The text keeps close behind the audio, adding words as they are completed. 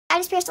I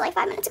just pierced it like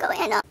 5 minutes ago,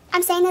 and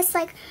I'm saying this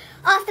like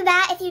off the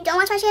bat. If you don't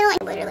watch my channel,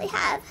 I literally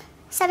have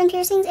 7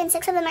 piercings and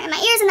 6 of them are in my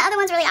ears, and the other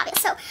one's really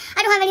obvious. So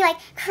I don't have any like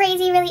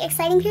crazy, really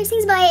exciting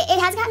piercings, but it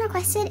has gotten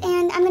requested,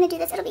 and I'm gonna do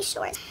this. It'll be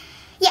short.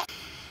 Yeah.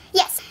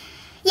 Yes.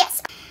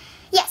 Yes.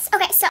 Yes.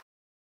 Okay. So.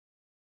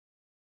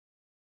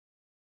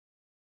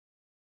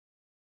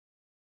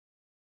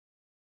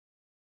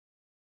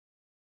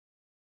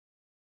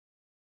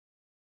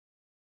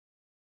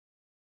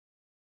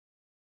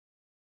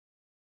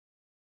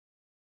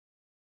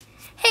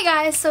 Hey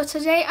guys, so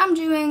today I'm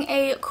doing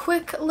a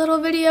quick little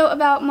video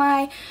about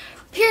my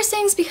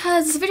piercings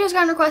because this video's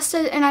gotten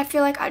requested and I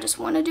feel like I just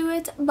want to do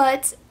it,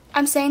 but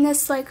I'm saying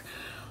this like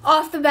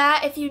off the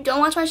bat. If you don't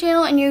watch my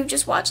channel and you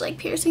just watch like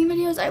piercing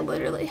videos, I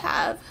literally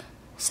have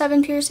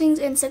 7 piercings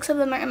and 6 of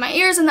them are in my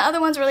ears, and the other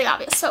one's really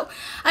obvious. So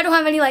I don't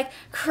have any like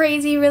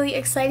crazy, really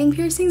exciting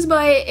piercings,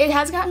 but it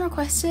has gotten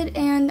requested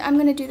and I'm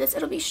gonna do this.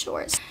 It'll be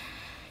short.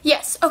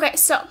 Yes, okay,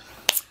 so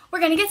we're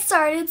gonna get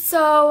started.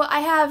 So I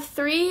have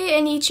 3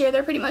 in each ear.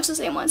 They're pretty much the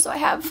same one. So I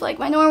have like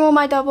my normal,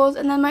 my doubles,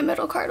 and then my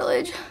middle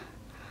cartilage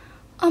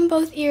on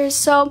both ears.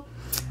 So,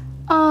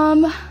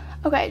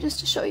 okay,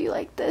 just to show you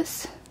like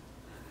this.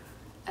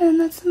 And then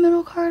that's the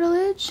middle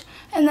cartilage.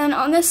 And then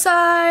on this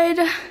side,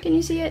 can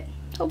you see it?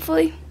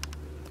 Hopefully,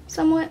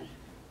 somewhat.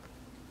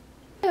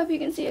 I hope you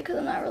can see it because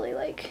I'm not really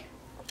like,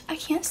 I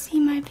can't see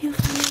my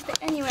beautiful ears.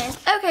 But anyways,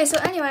 okay, so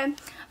anyway,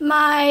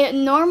 my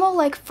normal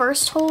like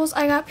first holes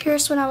I got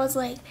pierced when I was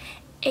like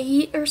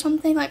 8 or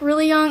something, like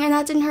really young, and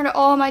that didn't hurt at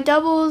all. My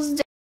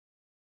doubles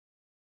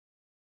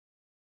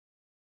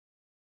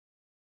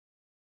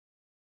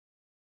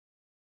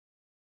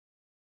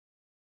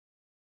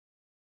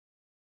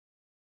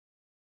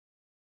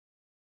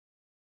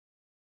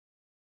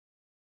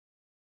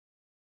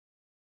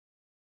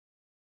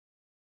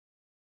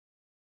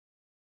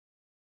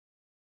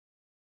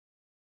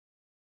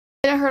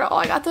didn't hurt at all.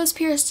 I got those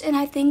pierced in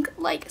I think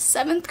like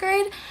 7th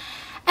grade.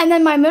 And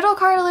then my middle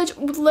cartilage,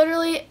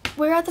 literally,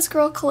 we were at this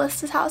girl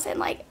Callista's house in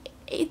like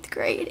 8th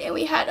grade and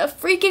we had a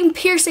freaking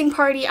piercing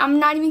party. I'm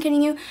not even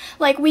kidding you.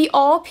 Like, we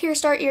all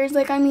pierced our ears.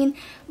 Like, I mean,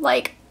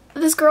 like,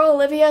 this girl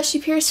Olivia, she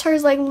pierced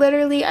hers like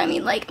literally, I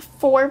mean, like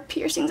 4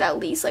 piercings at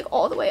least, like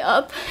all the way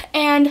up.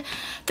 And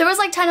there was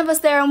like 10 of us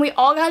there and we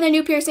all got a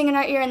new piercing in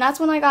our ear, and that's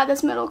when I got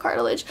this middle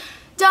cartilage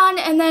done.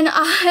 And then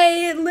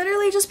I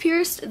literally just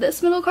pierced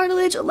this middle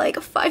cartilage like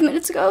 5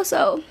 minutes ago.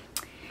 So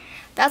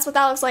that's what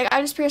that looks like.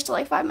 I just pierced it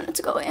like 5 minutes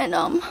ago, and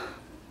I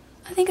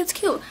think it's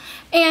cute.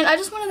 And I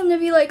just wanted them to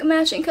be like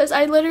matching because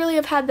I literally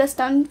have had this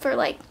done for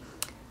like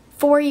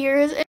 4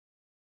 years.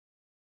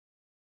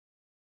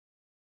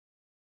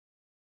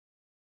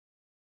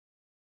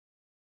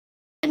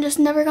 And just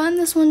never gotten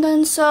this one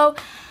done. So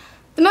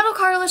the middle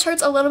cartilage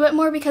hurts a little bit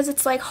more because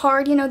it's like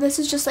hard. You know, this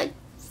is just like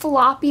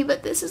floppy,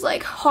 but this is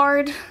like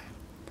hard.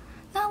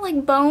 Not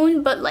like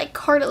bone, but like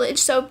cartilage.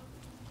 So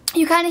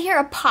you kind of hear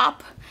a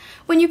pop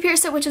when you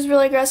pierce it, which is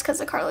really gross because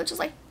the cartilage is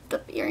like,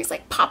 the earring's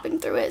like popping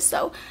through it.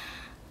 So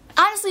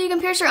honestly, you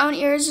can pierce your own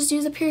ears. Just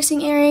use a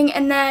piercing earring,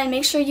 and then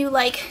make sure you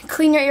like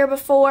clean your ear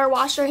before,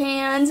 wash your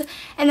hands,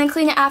 and then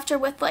clean it after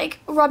with like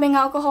rubbing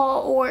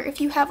alcohol, or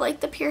if you have like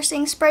the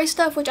piercing spray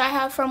stuff, which I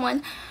have from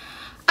when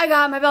I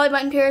got my belly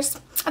button pierced.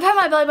 I've had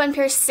my belly button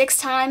pierced 6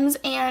 times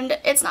and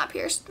it's not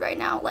pierced right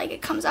now. Like,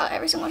 it comes out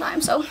every single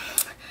time. So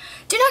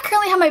do not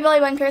currently have my belly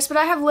button pierced, but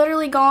I have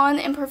literally gone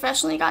and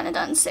professionally gotten it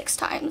done 6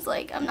 times.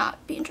 Like, I'm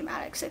not being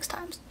dramatic, 6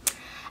 times.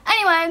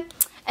 Anyway,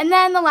 and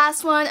then the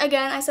last one,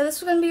 again, I said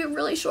this was going to be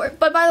really short,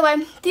 but by the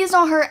way, these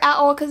don't hurt at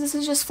all because this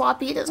is just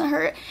floppy. It doesn't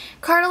hurt.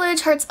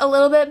 Cartilage hurts a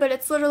little bit, but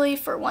it's literally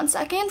for 1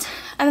 second.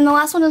 And then the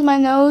last one is my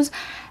nose,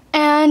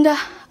 and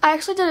I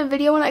actually did a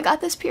video when I got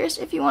this pierced.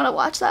 If you want to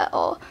watch that,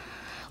 I'll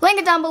link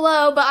it down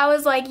below, but I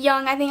was like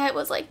young. I think it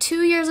was like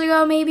 2 years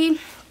ago maybe,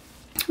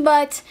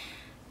 but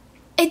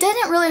it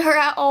didn't really hurt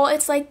at all.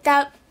 It's like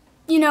that,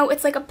 you know,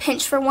 it's like a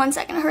pinch for 1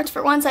 second. It hurts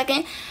for 1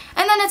 second,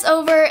 and then it's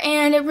over,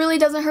 and it really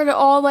doesn't hurt at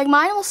all. Like,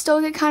 mine will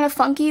still get kind of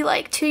funky.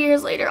 Like, 2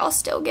 years later, I'll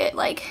still get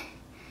like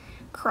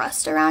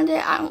crust around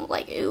it. I don't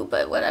like, ew,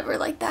 but whatever.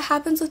 Like, that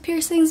happens with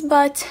piercings,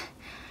 but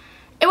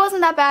it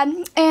wasn't that bad.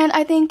 And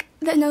I think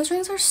the nose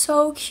rings are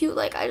so cute.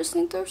 Like, I just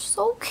think they're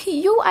so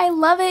cute. I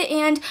love it,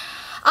 and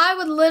I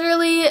would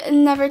literally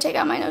never take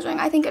out my nose ring.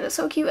 I think it is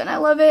so cute and I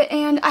love it.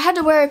 And I had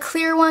to wear a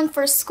clear one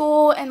for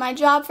school and my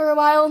job for a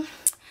while,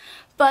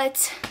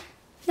 but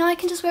now I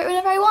can just wear it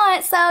whenever I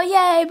want, so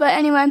yay. But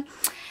anyway,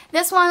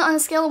 this one on a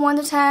scale of 1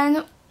 to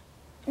 10,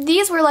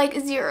 these were like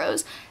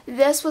 0s.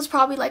 This was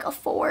probably like a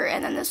 4,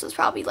 and then this was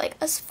probably like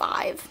a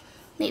 5,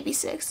 maybe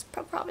 6,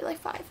 probably like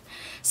 5.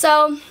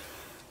 So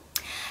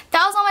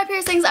that was all my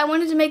piercings. I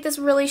wanted to make this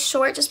really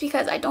short just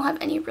because I don't have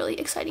any really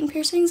exciting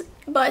piercings,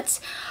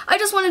 but I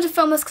just wanted to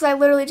film this because I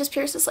literally just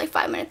pierced this like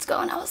 5 minutes ago,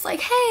 and I was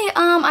like, hey,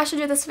 I should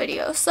do this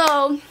video.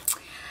 So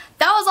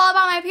that was all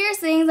about my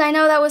piercings. I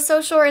know that was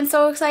so short and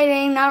so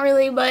exciting. Not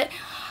really, but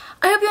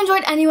I hope you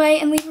enjoyed anyway,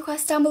 and leave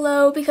requests down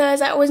below because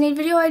I always need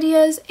video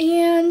ideas.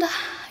 And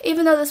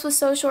even though this was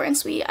so short and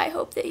sweet, I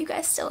hope that you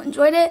guys still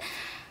enjoyed it.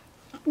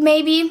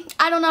 maybe,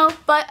 I don't know,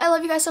 but I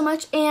love you guys so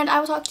much, and I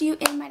will talk to you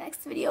in my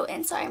next video.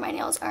 And sorry, my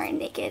nails are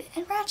naked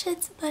and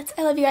ratchets, but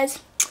I love you guys.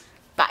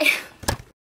 Bye.